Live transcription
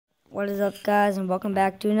What is up, guys, and welcome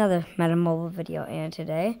back to another Meta Mobile video. And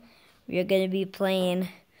today we are going to be playing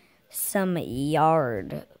some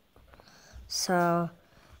yard. So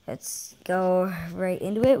let's go right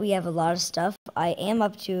into it. We have a lot of stuff. I am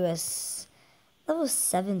up to level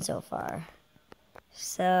 7 so far.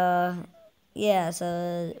 So yeah,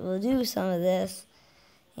 so we'll do some of this,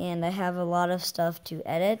 and I have a lot of stuff to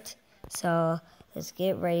edit. So let's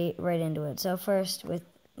get right into it. So first, with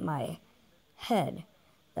my head.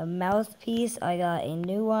 The mouthpiece, I got a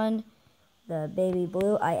new one, the baby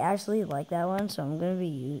blue. I actually like that one, so I'm going to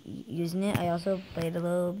be using it. I also played a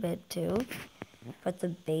little bit too. But the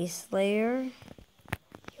base layer,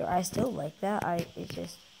 I still like that.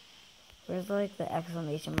 Where's like the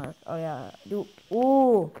exclamation mark? Oh yeah.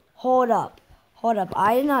 Ooh, hold up.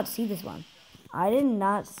 I did not see this one. I did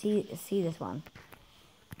not see this one.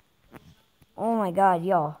 Oh my god,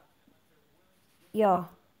 yo.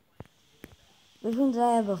 Which ones did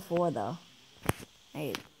I have before though?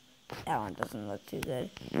 Hey, that one doesn't look too good.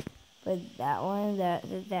 But that one that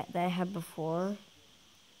I had before,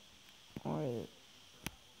 or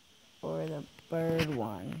the bird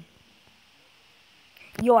one.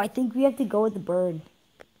 Yo, I think we have to go with the bird.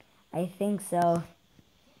 I think so.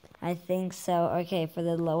 Okay, for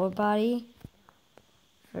the lower body,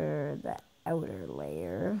 for the outer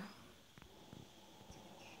layer,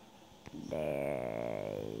 there.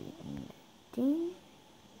 Ding.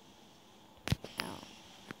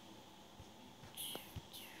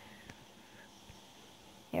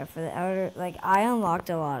 Yeah, for the outer, like, I unlocked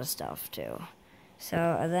a lot of stuff, too. So,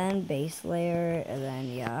 and then base layer, and then,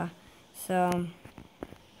 yeah. So,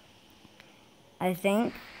 I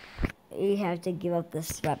think you have to give up the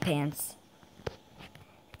sweatpants.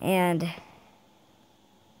 And,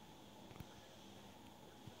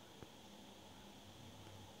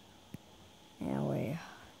 anyway,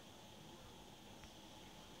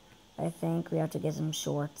 I think we have to get some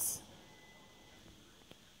shorts.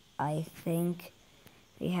 I think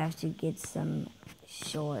we have to get some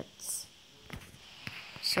shorts.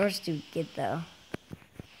 Shorts do we get, though?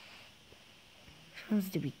 Which ones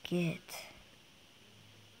do we get?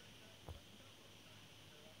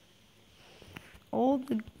 All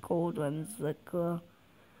the gold ones look cool.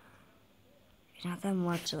 Not that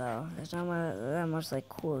much, though. There's not that much, like,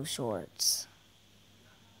 cool shorts.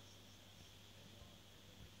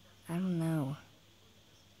 I don't know.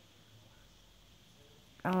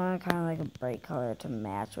 I want kind of like a bright color to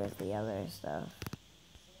match with the other stuff.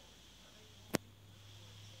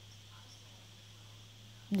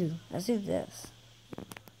 Dude, let's do this.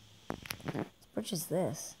 Let's purchase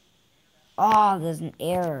this. Oh, there's an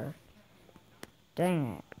error.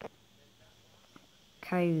 Dang it.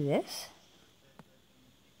 Can I do this?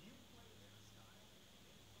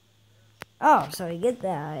 Oh, so I get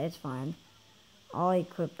that. It's fine. I'll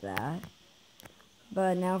equip that.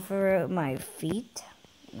 But now for my feet.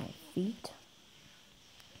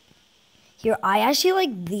 Here, I actually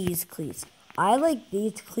like these cleats. I like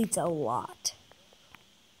these cleats a lot.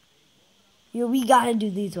 Yo, we gotta do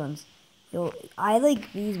these ones. Yo, I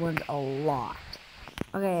like these ones a lot.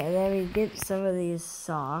 Okay, and then we get some of these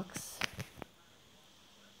socks.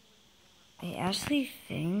 I actually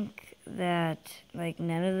think that, like,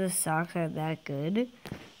 none of the socks are that good.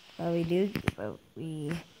 But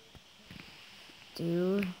we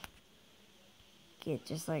do get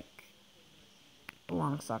just, like,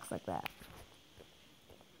 long socks like that.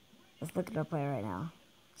 Let's look at our play right now.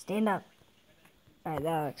 Stand up. Alright,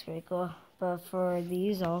 that looks pretty cool. But for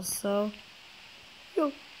these also...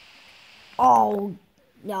 Yo. Oh,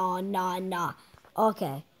 no.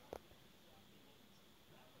 Okay.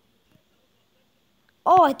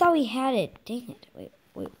 Oh, I thought we had it. Dang it.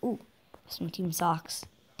 Wait. Ooh. Some team socks.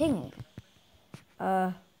 Dang it.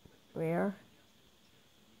 Rare.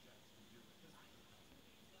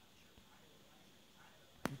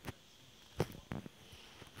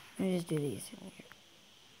 Let me just do these.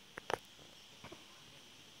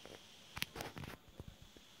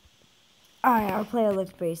 Alright, our player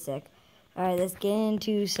looks pretty sick. Alright, let's get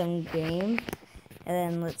into some game. And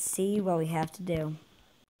then let's see what we have to do.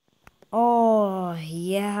 Oh,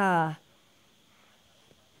 yeah.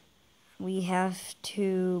 We have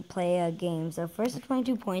to play a game. So first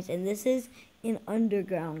 22 points, and this is an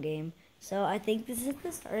underground game. So I think this is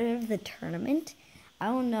the start of the tournament. I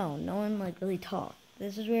don't know. No one like really talked.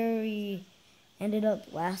 This is where we ended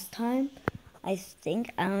up last time. I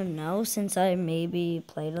think, I don't know, since I maybe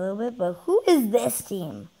played a little bit. But who is this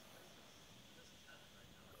team?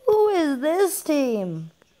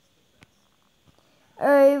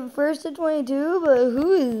 Alright, first to 22, but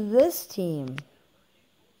who is this team?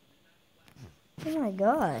 Oh my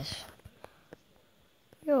gosh.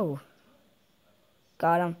 Yo.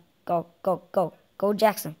 Got him. Go, go, go. Go,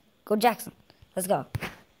 Jackson. Go, Jackson. Let's go.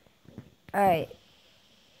 Alright.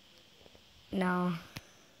 Now,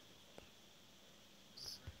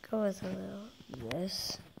 let's go with a little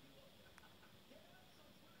this.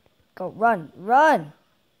 Go, run, run,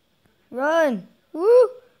 run. Woo!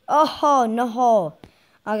 Oh, no.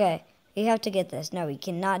 Okay, we have to get this. No, we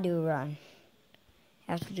cannot do a run.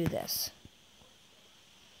 We have to do this.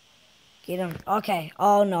 Get him. Okay.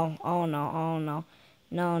 Oh, no. Oh, no. Oh, no.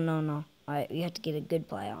 No. Alright, we have to get a good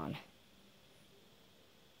play on.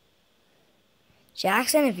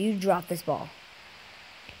 Jackson, if you drop this ball.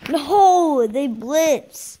 No, they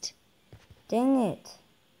blitzed. Dang it.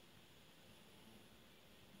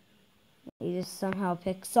 He just somehow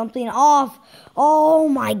picked something off. Oh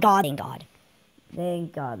my God. Thank God.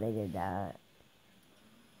 Thank God they did that.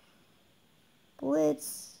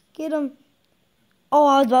 Blitz. Get him. Oh,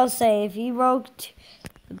 I was about to say, if he broke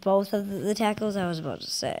both of the tackles, I was about to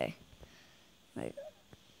say. Like,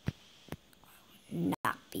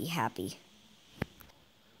 not be happy.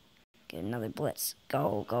 Get another blitz.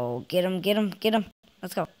 Go, go. Get him, get him, get him.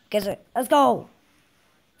 Let's go. Get it. Let's go.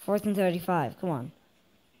 4th and 35. Come on.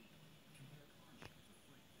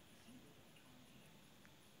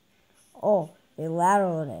 Oh, they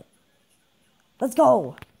lateraled it. Let's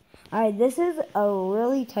go. Alright, this is a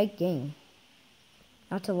really tight game.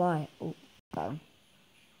 Not to lie. Oh, got him.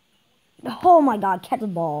 Oh my God, catch the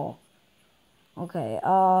ball. Okay,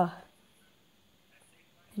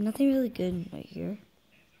 nothing really good right here.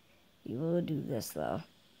 You will do this though.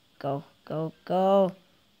 Go, go, go.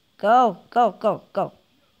 Go, go, go, go.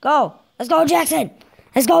 Go. Let's go, Jackson.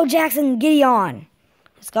 Let's go, Jackson. Gideon.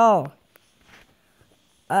 Let's go.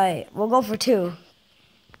 Alright, we'll go for 2.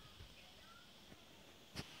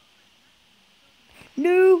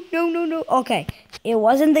 No. Okay, it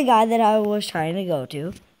wasn't the guy that I was trying to go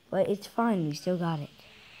to, but it's fine. We still got it.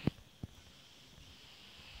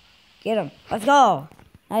 Get him. Let's go.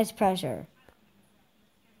 Nice pressure.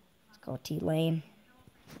 Let's go T-Lane.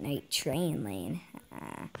 Night train lane.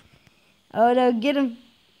 Oh, no. Get him.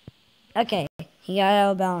 Okay. He got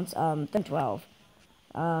out of bounds. 12.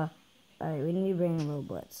 Alright, we need to bring a little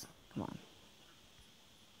blitz. Come on.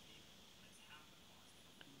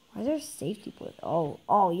 Why is there a safety blitz?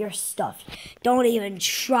 Oh, you're stuffed. Don't even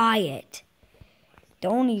try it.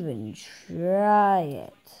 Don't even try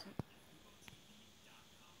it.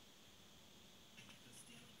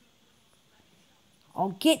 Oh,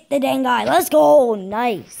 get the dang guy. Let's go.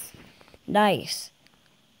 Nice. Nice.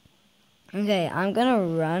 Okay, I'm gonna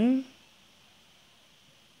run.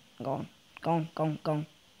 Go, go.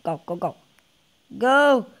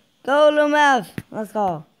 Go, Lumev. Let's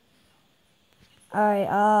go. Alright,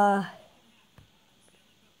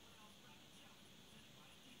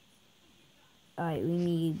 Alright, we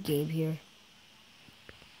need Gabe here.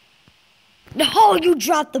 No, you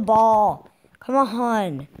dropped the ball. Come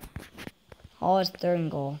on. Oh, it's 3rd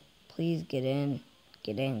and goal. Please get in.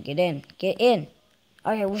 Get in.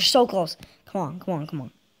 Okay, we're so close. Come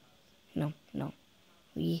on. No.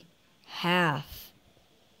 We have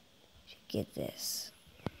to get this.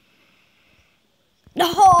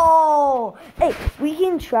 No! Hey, we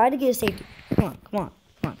can try to get a safety. Come on.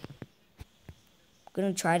 I'm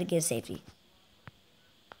gonna try to get a safety.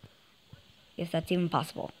 If that's even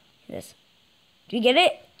possible. This. Do we get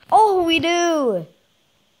it? Oh, we do!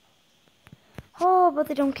 Oh, but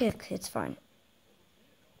they don't kick. It's fine.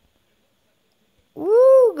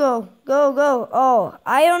 Woo! Go. Oh,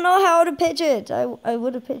 I don't know how to pitch it. I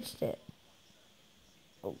would have pitched it.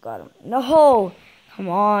 Oh, got him. No! Come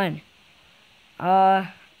on.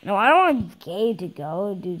 No, I don't want Gabe to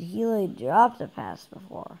go. Dude, he like dropped a pass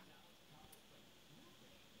before.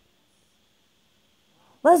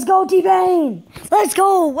 Let's go, T-Bane! Let's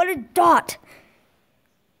go! What a dot!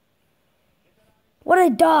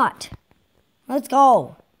 Let's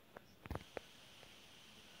go.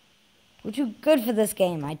 We're too good for this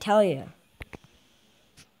game, I tell you.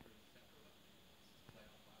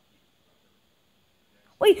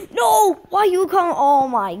 Wait, no! Why you come? Oh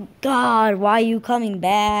my God, why are you coming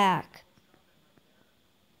back?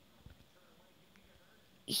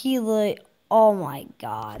 He like, oh my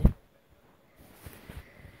God.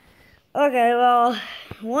 Okay, well,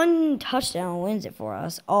 1 touchdown wins it for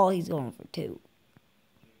us. Oh, he's going for 2.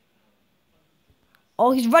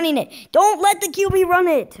 Oh, he's running it. Don't let the QB run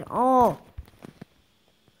it. Oh.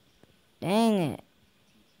 Dang it.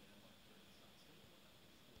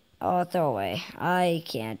 Oh, throw away. I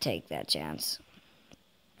can't take that chance.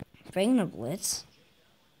 Bringing a blitz.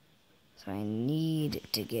 So I need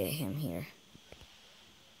to get him here.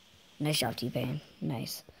 Nice job, T-Pain.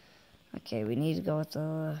 Nice. Okay, we need to go with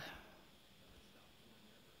the...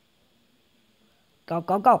 Go,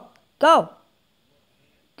 go, go! Go!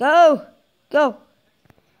 Go! Go!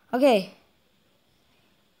 Okay.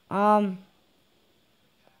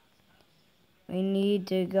 We need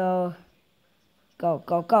to go... Go,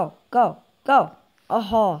 go, go, go, go!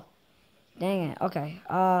 Oh, dang it. Okay,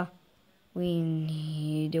 we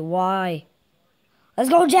need... Why? Let's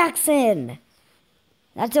go, Jackson!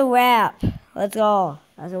 That's a wrap. Let's go.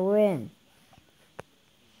 That's a win.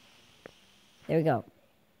 There we go.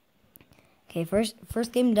 Okay,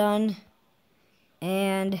 first game done.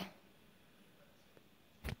 And...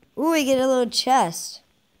 Ooh, we get a little chest.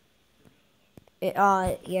 Yeah,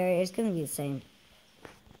 it's gonna be the same.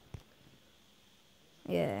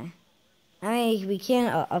 Yeah. I mean, we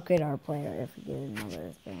can't upgrade our player if we get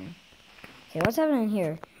another thing. Okay, what's happening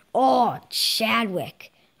here? Oh,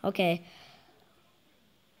 Chadwick. Okay.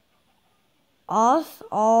 Off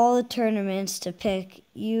all the tournaments to pick,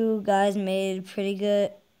 you guys made a pretty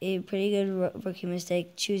good rookie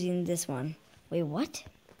mistake choosing this one. Wait, what?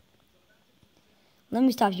 Let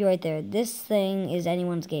me stop you right there. This thing is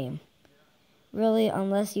anyone's game. Really,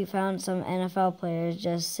 unless you found some NFL players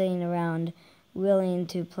just sitting around willing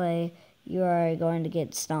to play, you are going to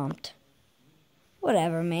get stomped.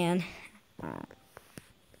 Whatever, man.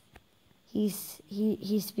 He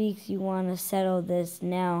speaks. You want to settle this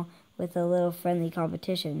now with a little friendly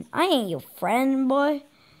competition. I ain't your friend, boy.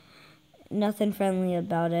 Nothing friendly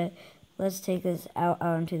about it. Let's take this out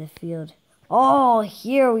onto the field. Oh,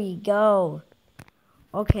 here we go.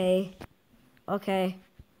 Okay. Okay.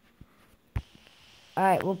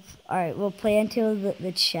 Alright, we'll play until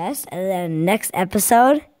the chest, and then next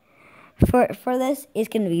episode for this is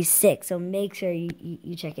gonna be sick. So make sure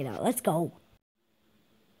you check it out. Let's go.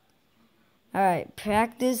 Alright,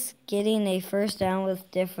 practice getting a first down with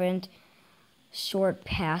different short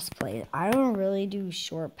pass plays. I don't really do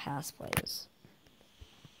short pass plays,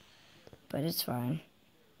 but it's fine.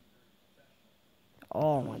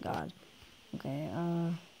 Oh my god. Okay,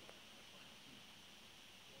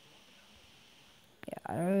 yeah,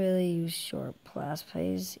 I don't really use short pass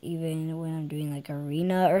plays, even when I'm doing like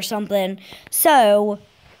arena or something. So,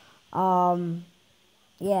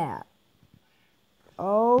 yeah.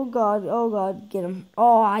 Oh god, get him.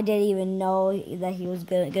 Oh, I didn't even know that he was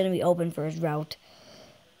gonna be open for his route.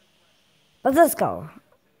 But let's go.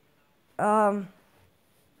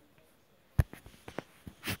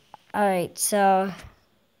 Alright, so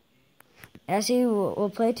actually we'll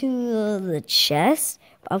play to the chest,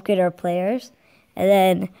 upgrade our players,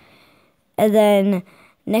 and then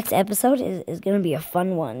next episode is gonna be a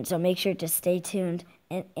fun one. So make sure to stay tuned.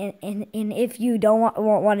 And if you don't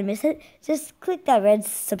want to miss it, just click that red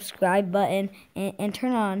subscribe button and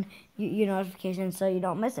turn on your notifications so you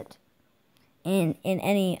don't miss it in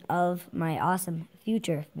any of my awesome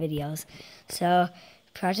future videos. So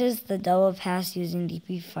practice the double pass using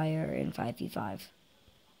DP Fire in 5v5.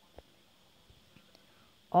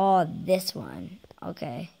 Oh, this one.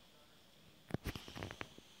 Okay.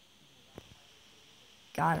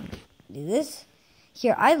 Got him. Do this.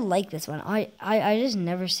 Here, I like this one. I just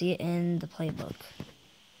never see it in the playbook.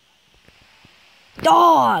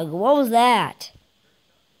 Dog! What was that?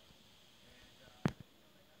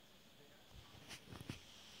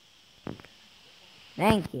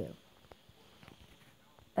 Thank you.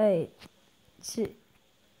 Hey.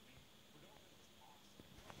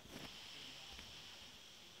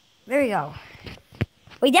 There you go.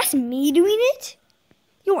 Wait, that's me doing it?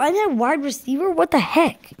 Yo, I'm a wide receiver? What the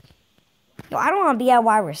heck? Yo, I don't want to be a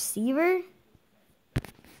wide receiver.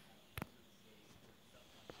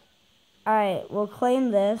 Alright, we'll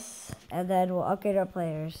claim this, and then we'll upgrade our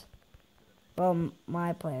players. Well,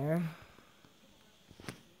 my player.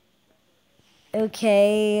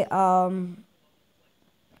 Okay,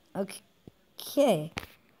 okay.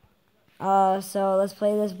 So let's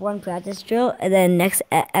play this one practice drill, and then next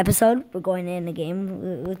episode, we're going in a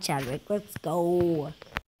game with Chadwick. Let's go.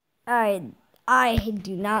 Alright, I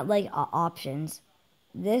do not like options.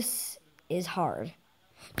 This is hard.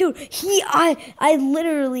 Dude, I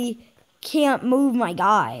literally can't move my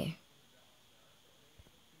guy.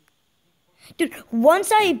 Dude,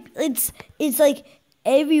 once it's like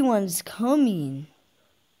everyone's coming.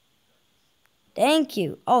 Thank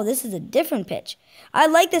you. Oh, this is a different pitch. I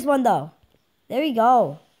like this one, though. There we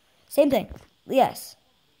go. Same thing. Yes.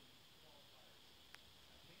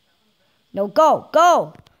 No, go,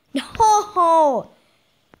 go. No.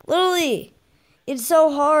 Literally. It's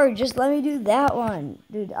so hard. Just let me do that one.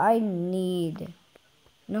 Dude, I need...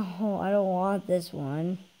 No, I don't want this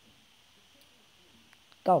one.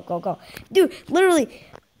 Go, go, go. Dude, literally...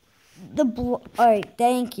 Alright,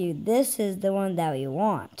 thank you. This is the one that we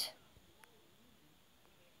want.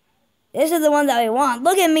 This is the one that we want.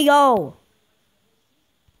 Look at me go.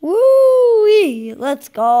 Woo-wee. Let's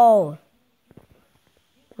go.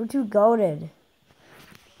 We're too goated.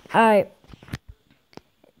 Alright.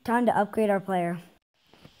 Time to upgrade our player.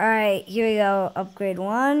 Alright, here we go. Upgrade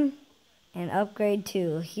 1 and upgrade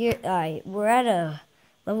 2. Here, alright, we're at a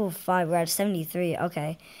level 5. We're at 73.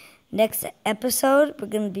 Okay. Next episode, we're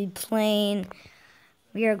going to be playing...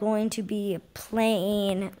 We are going to be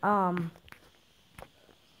playing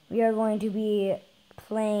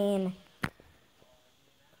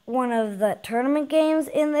one of the tournament games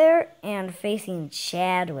in there and facing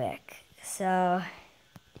Chadwick. So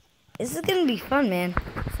this is gonna be fun, man.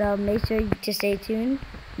 So make sure to stay tuned.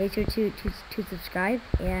 Make sure to subscribe.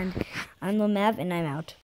 And I'm Lil Mav, and I'm out.